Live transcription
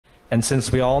And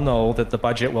since we all know that the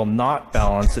budget will not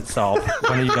balance itself,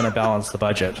 when are you going to balance the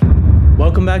budget?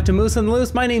 Welcome back to Moose on the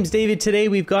Loose. My name's David. Today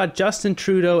we've got Justin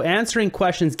Trudeau answering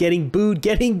questions, getting booed,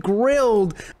 getting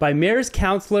grilled by mayors,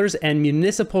 councillors, and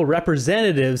municipal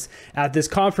representatives at this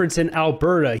conference in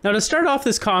Alberta. Now, to start off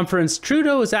this conference,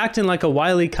 Trudeau is acting like a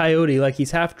wily coyote, like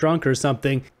he's half drunk or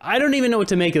something. I don't even know what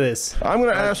to make of this. I'm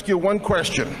going to ask you one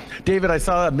question. David, I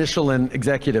saw a Michelin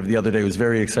executive the other day who was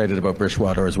very excited about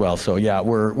Bridgewater as well. So yeah,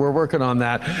 we're working on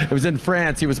that. It was in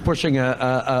France. He was pushing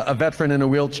a veteran in a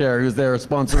wheelchair who was there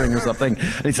sponsoring or something.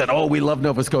 And he said, "Oh, we love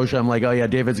Nova Scotia." I'm like, "Oh yeah,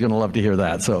 David's going to love to hear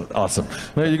that." So awesome.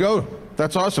 There you go.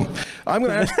 That's awesome. I'm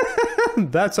going to ask...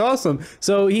 That's awesome.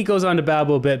 So he goes on to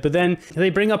babble a bit, but then they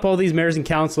bring up all these mayors and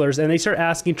councillors and they start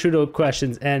asking Trudeau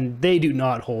questions, and they do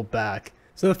not hold back.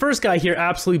 So the first guy here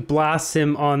absolutely blasts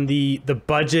him on the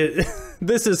budget.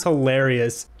 This is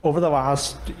hilarious. Over the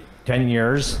last 10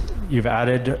 years, you've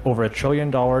added over $1 trillion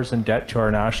in debt to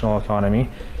our national economy.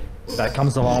 That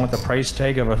comes along with a price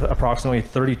tag of approximately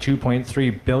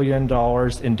 $32.3 billion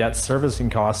in debt servicing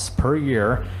costs per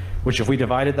year, which if we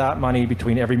divided that money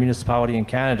between every municipality in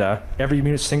Canada,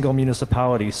 every single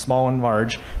municipality, small and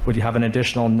large, would have an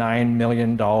additional $9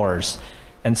 million.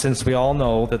 And since we all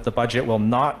know that the budget will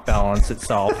not balance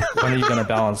itself, when are you going to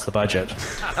balance the budget?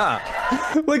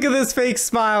 Look at this fake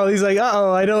smile. He's like,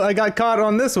 uh-oh, I got caught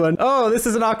on this one. Oh, this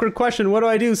is an awkward question. What do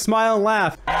I do? Smile and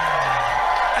laugh.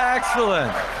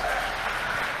 Excellent.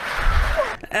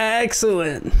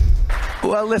 Excellent.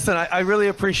 Well, listen, I really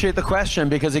appreciate the question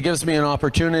because it gives me an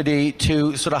opportunity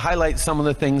to sort of highlight some of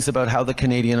the things about how the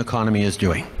Canadian economy is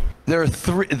doing. There are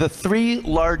the three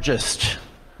largest...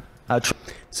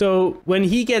 So when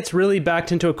he gets really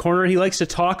backed into a corner, he likes to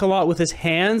talk a lot with his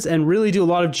hands and really do a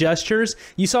lot of gestures.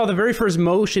 You saw the very first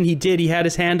motion he did, he had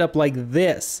his hand up like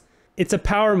this. It's a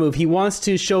power move. He wants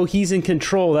to show he's in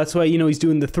control. That's why, you know, he's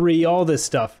doing the three, all this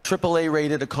stuff. AAA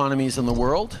rated economies in the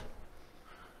world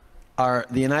are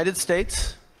the United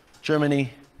States,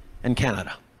 Germany, and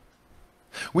Canada.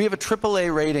 We have a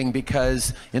AAA rating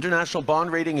because international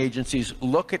bond rating agencies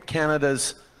look at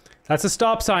Canada's... That's a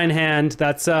stop sign hand.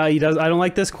 That's I don't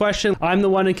like this question. I'm the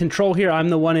one in control here. I'm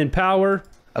the one in power.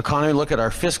 Economy, look at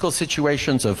our fiscal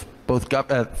situations of both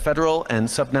federal and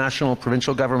subnational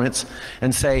provincial governments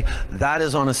and say that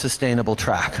is on a sustainable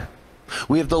track.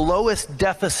 We have the lowest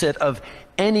deficit of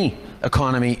any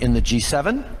economy in the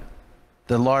G7,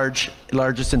 the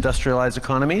largest industrialized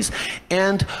economies,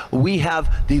 and we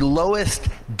have the lowest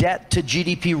debt to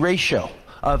GDP ratio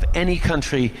of any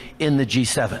country in the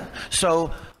G7.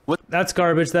 So that's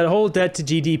garbage. That whole debt to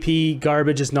GDP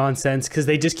garbage is nonsense because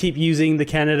they just keep using the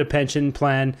Canada Pension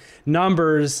Plan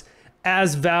numbers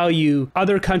as value.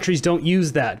 Other countries don't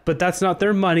use that, but that's not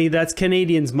their money. That's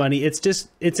Canadians' money. It's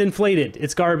inflated.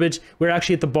 It's garbage. We're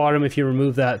actually at the bottom if you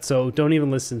remove that. So don't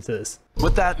even listen to this.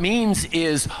 What that means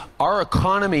is our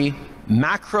economy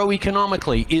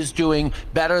macroeconomically is doing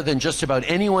better than just about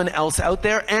anyone else out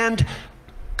there, and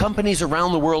companies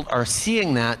around the world are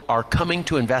seeing that, are coming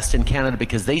to invest in Canada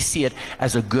because they see it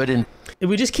as a good. If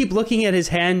we just keep looking at his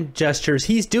hand gestures,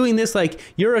 he's doing this like,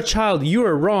 you're a child, you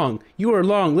are wrong, you are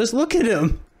long. Let's look at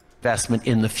him. Investment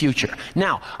in the future.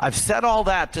 Now, I've said all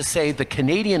that to say the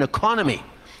Canadian economy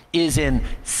is in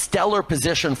stellar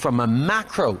position from a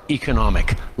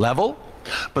macroeconomic level,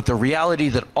 but the reality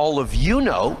that all of you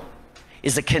know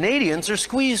is that Canadians are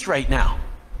squeezed right now.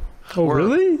 Oh,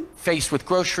 really? Faced with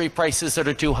grocery prices that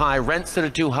are too high, rents that are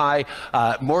too high,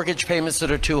 mortgage payments that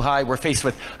are too high. We're faced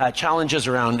with challenges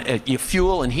around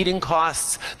fuel and heating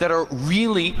costs that are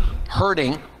really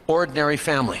hurting ordinary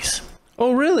families.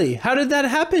 Oh, really? How did that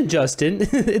happen, Justin?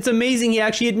 It's amazing he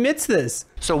actually admits this.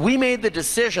 So we made the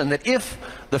decision that if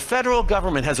the federal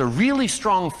government has a really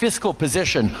strong fiscal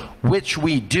position, which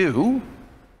we do,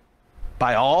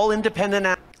 by all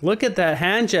independent... Look at that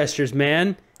hand gestures,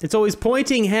 man. It's always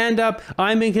pointing, hand up,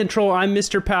 I'm in control, I'm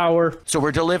Mr. Power. So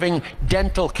we're delivering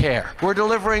dental care. We're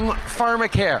delivering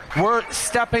pharmacare. We're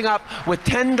stepping up with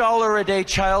 $10 a day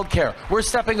childcare. We're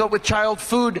stepping up with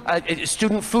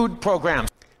student food programs.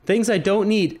 Things I don't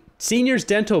need. Seniors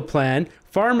dental plan,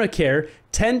 pharmacare,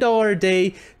 $10 a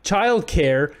day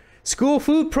childcare, school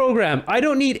food program. I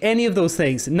don't need any of those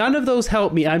things. None of those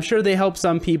help me. I'm sure they help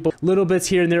some people, little bits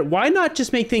here and there. Why not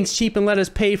just make things cheap and let us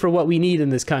pay for what we need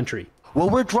in this country? Well,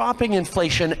 we're dropping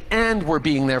inflation and we're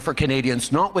being there for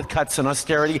Canadians, not with cuts and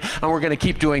austerity, and we're going to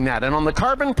keep doing that. And on the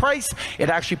carbon price, it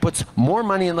actually puts more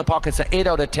money in the pockets of 8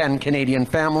 out of 10 Canadian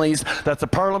families. That's a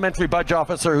parliamentary budget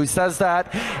officer who says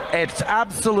that. It's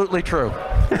absolutely true.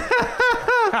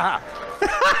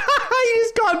 He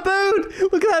just got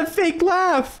booed. Look at that fake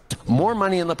laugh. More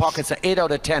money in the pockets of 8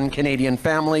 out of 10 Canadian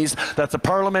families. That's a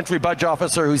parliamentary budget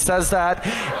officer who says that.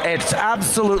 It's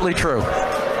absolutely true.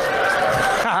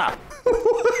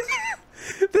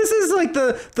 This is like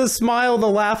the smile, the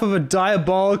laugh of a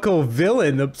diabolical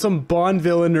villain, some Bond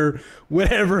villain or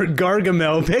whatever,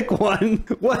 Gargamel, pick one.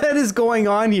 What is going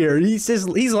on here? He's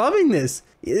loving this.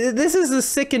 This is a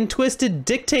sick and twisted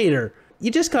dictator. You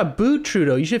just got booed,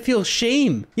 Trudeau. You should feel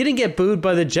shame. You didn't get booed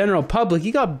by the general public.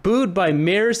 You got booed by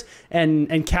mayors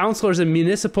and councillors and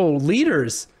municipal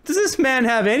leaders. Does this man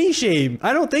have any shame?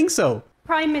 I don't think so.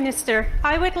 Prime Minister,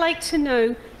 I would like to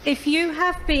know if you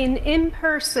have been in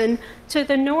person to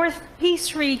the North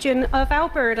East region of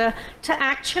Alberta to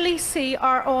actually see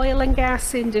our oil and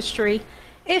gas industry.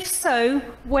 If so,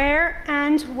 where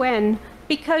and when?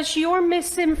 Because your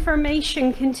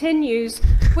misinformation continues,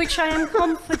 which I am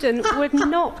confident would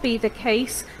not be the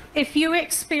case if you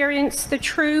experience the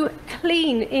true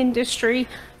clean industry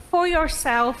for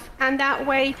yourself, and that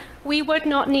way we would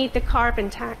not need the carbon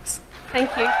tax.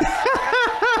 Thank you.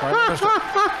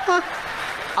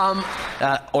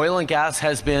 Oil and gas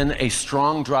has been a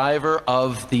strong driver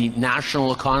of the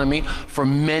national economy for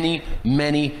many,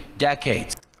 many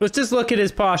decades. Let's just look at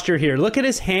his posture here. Look at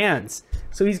his hands.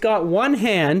 So he's got one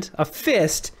hand, a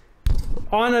fist,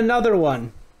 on another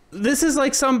one. This is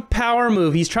like some power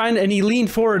move. He's trying to, and he leaned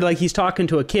forward like he's talking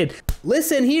to a kid.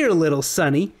 Listen here, little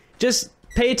sonny. Just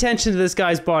pay attention to this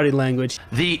guy's body language.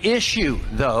 The issue,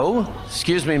 though,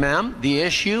 excuse me, ma'am, the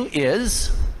issue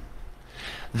is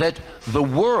that the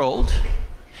world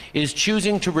is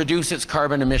choosing to reduce its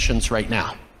carbon emissions right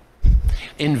now.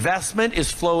 Investment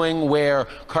is flowing where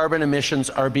carbon emissions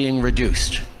are being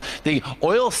reduced. The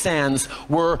oil sands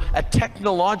were a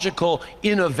technological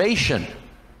innovation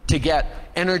to get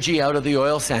energy out of the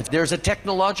oil sands. There's a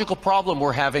technological problem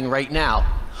we're having right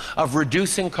now of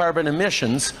reducing carbon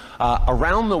emissions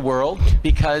around the world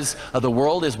because the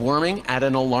world is warming at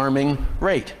an alarming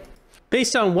rate.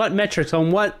 Based on what metrics,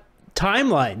 on what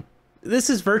timeline? This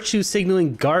is virtue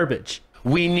signaling garbage.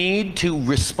 We need to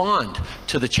respond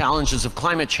to the challenges of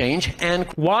climate change. And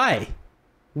why?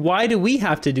 Why do we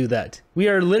have to do that? We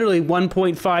are literally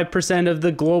 1.5% of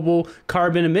the global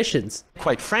carbon emissions.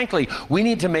 Quite frankly, we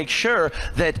need to make sure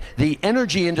that the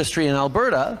energy industry in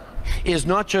Alberta is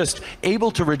not just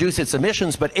able to reduce its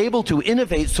emissions, but able to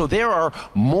innovate so there are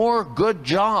more good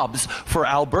jobs for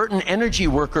Albertan energy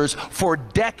workers for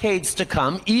decades to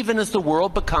come, even as the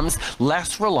world becomes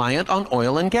less reliant on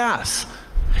oil and gas.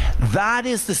 That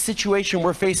is the situation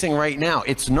we're facing right now.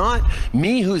 It's not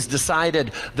me who's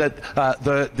decided that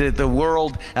the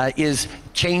world is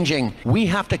changing. We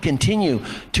have to continue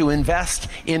to invest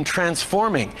in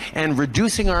transforming and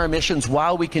reducing our emissions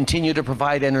while we continue to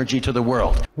provide energy to the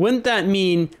world. Wouldn't that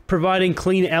mean providing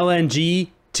clean LNG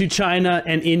to China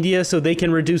and India so they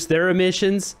can reduce their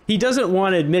emissions? He doesn't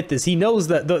want to admit this. He knows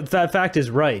that that fact is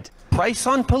right. Price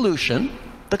on pollution,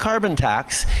 the carbon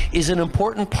tax, is an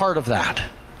important part of that.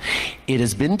 It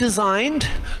has been designed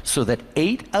so that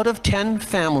 8 out of 10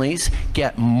 families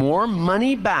get more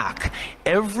money back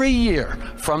every year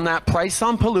from that price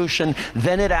on pollution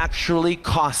than it actually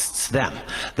costs them.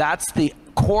 That's the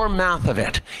core math of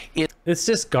it. It's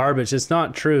just garbage. It's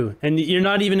not true. And you're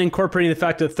not even incorporating the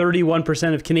fact that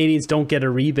 31% of Canadians don't get a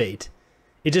rebate.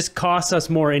 It just costs us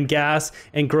more in gas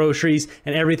and groceries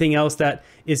and everything else that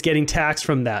is getting taxed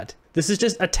from that. This is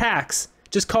just a tax.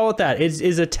 Just call it that. It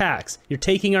is a tax. You're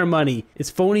taking our money. It's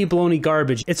phony, baloney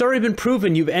garbage. It's already been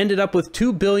proven you've ended up with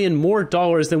 $2 billion more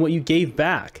than what you gave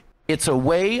back. It's a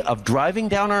way of driving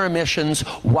down our emissions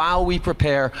while we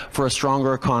prepare for a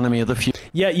stronger economy of the future.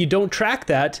 Yet you don't track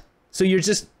that, so you're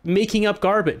just making up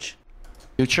garbage.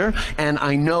 And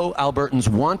I know Albertans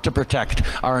want to protect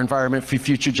our environment for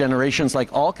future generations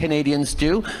like all Canadians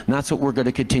do, and that's what we're going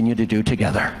to continue to do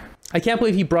together. I can't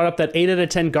believe he brought up that 8 out of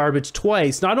 10 garbage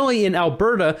twice, not only in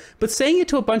Alberta, but saying it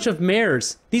to a bunch of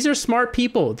mayors. These are smart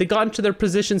people. They got into their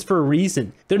positions for a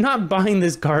reason. They're not buying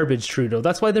this garbage, Trudeau.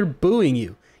 That's why they're booing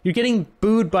you. You're getting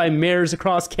booed by mayors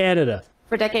across Canada.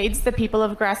 For decades, the people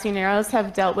of Grassy Narrows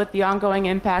have dealt with the ongoing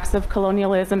impacts of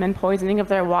colonialism and poisoning of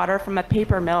their water from a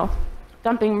paper mill,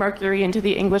 dumping mercury into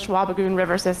the English Wabigoon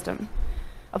River system.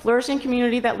 A flourishing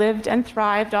community that lived and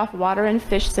thrived off water and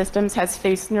fish systems has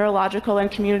faced neurological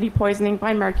and community poisoning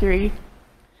by mercury.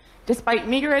 Despite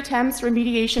meager attempts,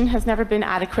 remediation has never been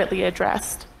adequately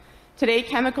addressed. Today,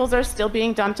 chemicals are still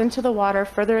being dumped into the water,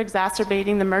 further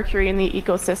exacerbating the mercury in the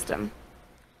ecosystem.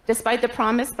 Despite the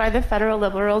promise by the federal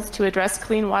Liberals to address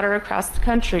clean water across the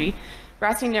country,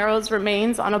 Grassy Narrows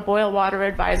remains on a boil water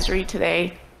advisory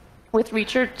today, with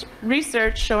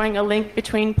research showing a link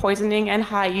between poisoning and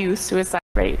high youth suicide.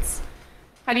 rates.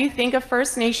 How do you think a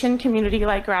First Nation community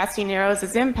like Grassy Narrows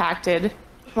is impacted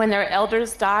when their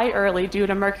elders die early due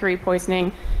to mercury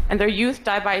poisoning and their youth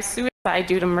die by suicide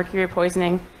due to mercury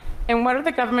poisoning? And what are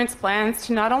the government's plans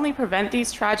to not only prevent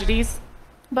these tragedies,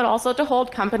 but also to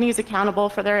hold companies accountable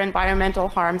for their environmental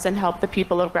harms and help the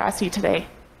people of Grassy today?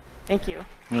 Thank you.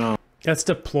 No. That's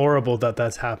deplorable that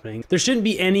that's happening. There shouldn't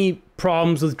be any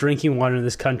problems with drinking water in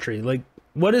this country. Like,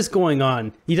 what is going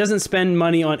on? He doesn't spend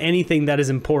money on anything that is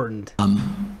important.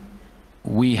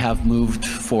 We have moved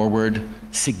forward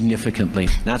significantly.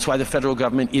 That's why the federal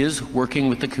government is working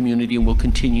with the community and will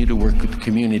continue to work with the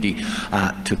community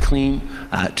to clean,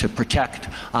 to protect,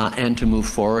 and to move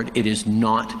forward. It is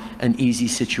not an easy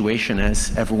situation,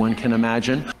 as everyone can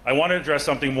imagine. I want to address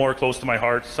something more close to my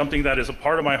heart, something that is a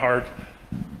part of my heart.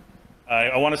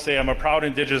 I want to say I'm a proud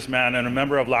Indigenous man and a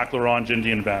member of Lac La Ronge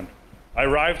Indian Band. I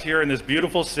arrived here in this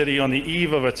beautiful city on the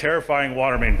eve of a terrifying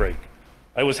water main break.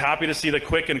 I was happy to see the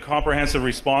quick and comprehensive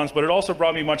response, but it also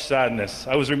brought me much sadness.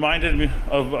 I was reminded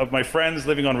of my friends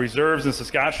living on reserves in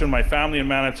Saskatchewan, my family in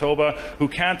Manitoba, who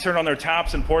can't turn on their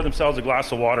taps and pour themselves a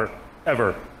glass of water,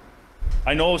 ever.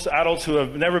 I know adults who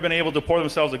have never been able to pour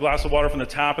themselves a glass of water from the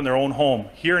tap in their own home.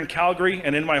 Here in Calgary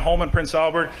and in my home in Prince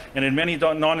Albert and in many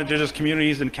non-Indigenous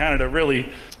communities in Canada,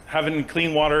 really, having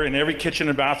clean water in every kitchen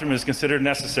and bathroom is considered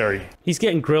necessary. He's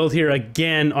getting grilled here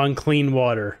again on clean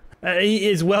water. He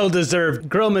is well deserved.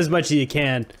 Grill him as much as you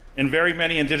can. In very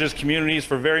many Indigenous communities,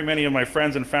 for very many of my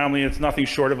friends and family, it's nothing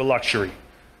short of a luxury.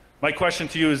 My question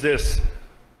to you is this: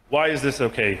 why is this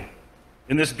okay?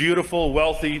 In this beautiful,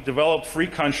 wealthy, developed, free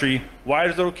country, why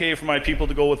is it okay for my people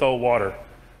to go without water?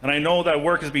 And I know that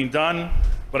work is being done,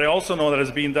 but I also know that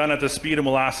it's being done at the speed of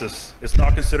molasses. It's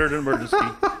not considered an emergency,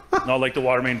 not like the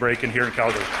water main break in here in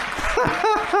Calgary.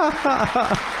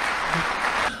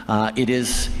 It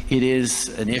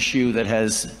is an issue that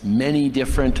has many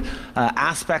different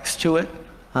aspects to it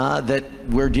that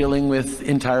we're dealing with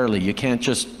entirely. You can't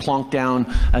just plonk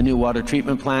down a new water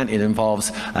treatment plant. It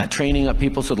involves training up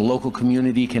people so the local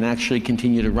community can actually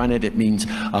continue to run it. It means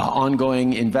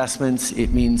ongoing investments.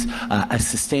 It means a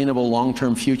sustainable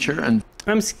long-term future. And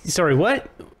I'm sorry, what?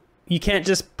 You can't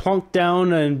just plonk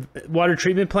down a water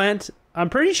treatment plant? I'm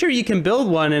pretty sure you can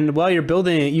build one, and while you're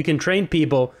building it, you can train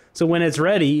people. So when it's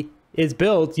ready, it's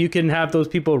built, you can have those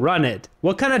people run it.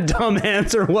 What kind of dumb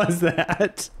answer was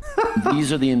that?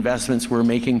 These are the investments we're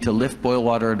making to lift boil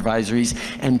water advisories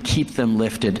and keep them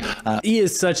lifted. He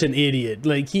is such an idiot.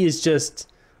 Like, he is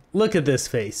just, look at this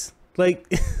face.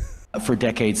 Like... for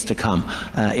decades to come.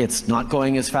 It's not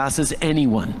going as fast as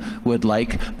anyone would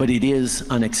like, but it is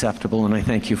unacceptable, and I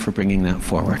thank you for bringing that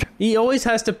forward. He always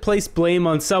has to place blame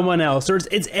on someone else, or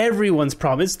it's everyone's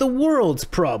problem. It's the world's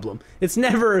problem. It's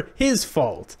never his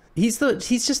fault. He's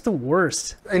just the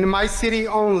worst. In my city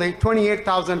only,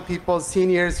 28,000 people,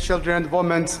 seniors, children,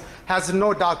 women, has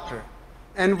no doctor.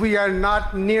 And we are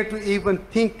not near to even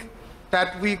think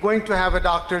that we're going to have a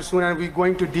doctor soon and we're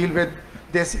going to deal with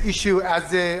this issue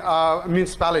as a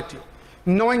municipality.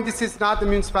 Knowing this is not a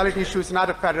municipality issue, it's not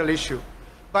a federal issue.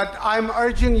 But I'm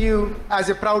urging you as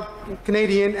a proud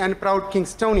Canadian and proud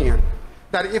Kingstonian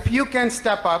that if you can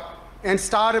step up and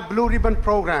start a blue ribbon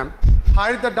program,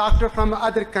 hire the doctor from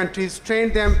other countries,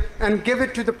 train them, and give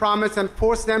it to the province and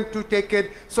force them to take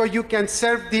it so you can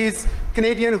serve these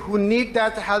Canadians who need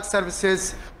that health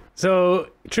services. So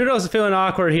Trudeau's feeling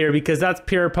awkward here because that's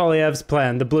Pierre Poilievre's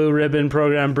plan, the blue ribbon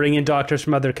program, bring in doctors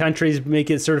from other countries, make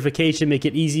it certification, make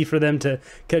it easy for them to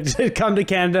come to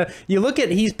Canada. You look at,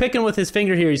 he's picking with his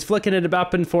finger here, he's flicking it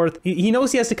up and forth. He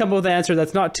knows he has to come up with an answer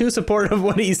that's not too supportive of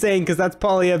what he's saying because that's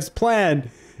Poilievre's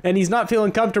plan, and he's not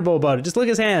feeling comfortable about it. Just look at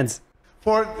his hands.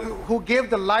 For who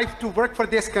gave the life to work for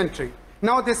this country.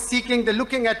 Now they're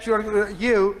looking at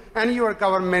you and your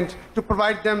government to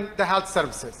provide them the health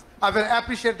services. I will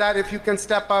appreciate that if you can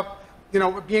step up,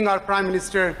 being our Prime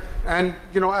Minister and,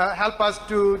 help us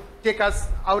to take us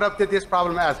out of this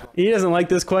problem as well. He doesn't like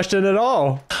this question at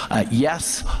all.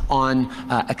 Yes, on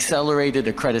accelerated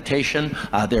accreditation,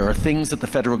 there are things that the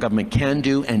federal government can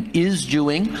do and is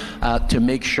doing to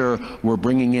make sure we're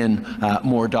bringing in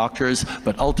more doctors,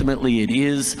 but ultimately it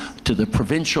is to the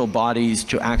provincial bodies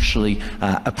to actually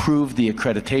approve the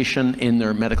accreditation in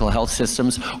their medical health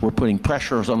systems. We're putting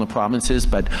pressures on the provinces,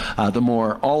 but the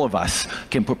more all of us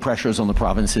can put pressures on the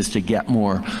provinces to get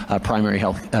more primary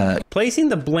health. Placing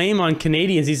the blame on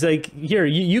Canadians, he's like, here,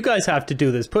 you guys have to do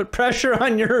this. Put pressure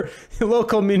on your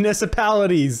local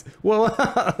municipalities. Well,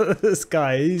 this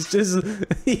guy,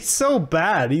 he's so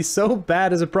bad. He's so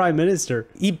bad as a prime minister.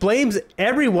 He blames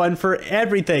everyone for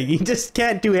everything. He just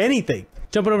can't do anything.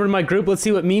 Jumping over to my group, let's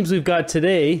see what memes we've got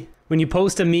today. When you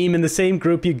post a meme in the same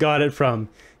group you got it from.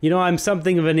 You know, I'm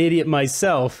something of an idiot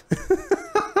myself.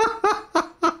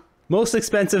 Most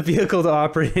expensive vehicle to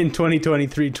operate in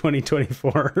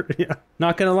 2023-2024. Yeah.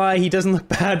 Not gonna lie, he doesn't look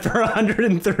bad for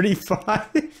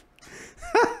 135.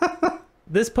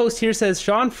 This post here says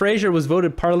Sean Fraser was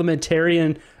voted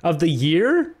Parliamentarian of the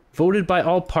Year? Voted by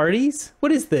all parties?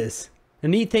 What is this? A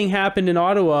neat thing happened in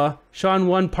Ottawa. Sean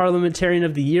won Parliamentarian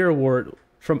of the Year award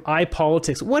from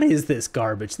iPolitics. What is this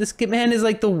garbage? This man is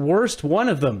like the worst one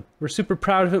of them. We're super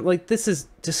proud of him. Like, this is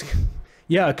just...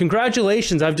 Yeah,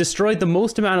 congratulations. I've destroyed the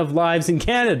most amount of lives in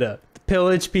Canada.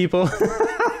 Pillage people.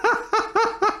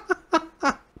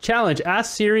 Challenge.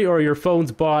 Ask Siri or your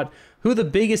phone's bot who the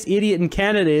biggest idiot in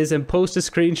Canada is and post a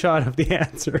screenshot of the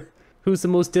answer. Who's the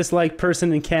most disliked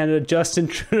person in Canada? Justin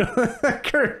Trudeau.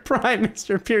 Current Prime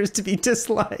Minister appears to be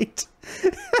disliked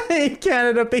in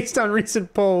Canada based on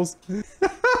recent polls.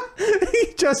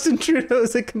 Justin Trudeau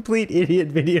is a complete idiot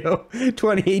video.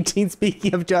 2018,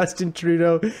 speaking of Justin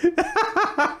Trudeau.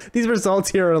 These results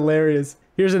here are hilarious.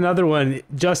 Here's another one.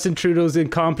 Justin Trudeau's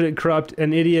incompetent, corrupt,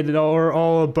 an idiot, or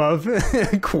all above.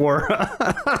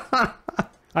 Quora.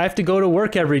 I have to go to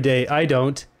work every day. I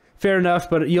don't. Fair enough,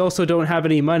 but you also don't have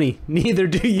any money. Neither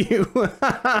do you.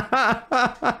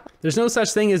 There's no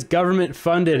such thing as government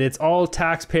funded. It's all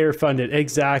taxpayer funded.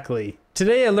 Exactly.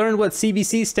 Today I learned what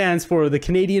CBC stands for, the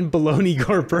Canadian Baloney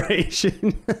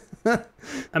Corporation.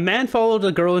 A man followed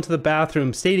a girl into the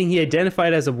bathroom, stating he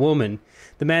identified as a woman.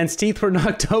 The man's teeth were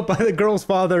knocked out by the girl's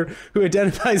father, who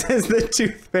identifies as the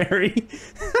Tooth Fairy.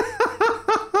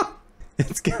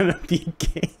 It's gonna be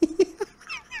gay.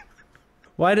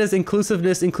 Why does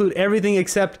inclusiveness include everything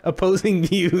except opposing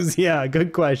views? Yeah,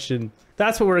 good question.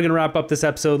 That's what we're going to wrap up this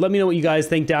episode. Let me know what you guys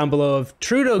think down below of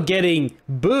Trudeau getting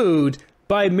booed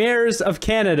by mayors of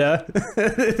Canada.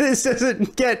 This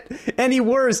doesn't get any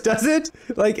worse, does it?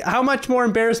 Like, how much more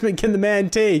embarrassment can the man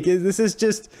take? This is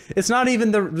just, it's not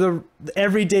even the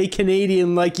everyday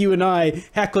Canadian like you and I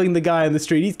heckling the guy on the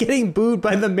street. He's getting booed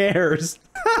by the mayors.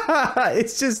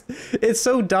 It's just, it's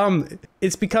so dumb.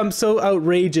 It's become so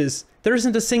outrageous. There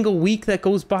isn't a single week that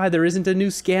goes by. There isn't a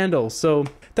new scandal. So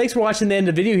thanks for watching the end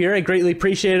of the video here. I greatly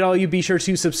appreciate it all. You be sure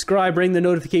to subscribe, ring the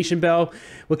notification bell.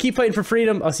 We'll keep fighting for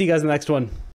freedom. I'll see you guys in the next one.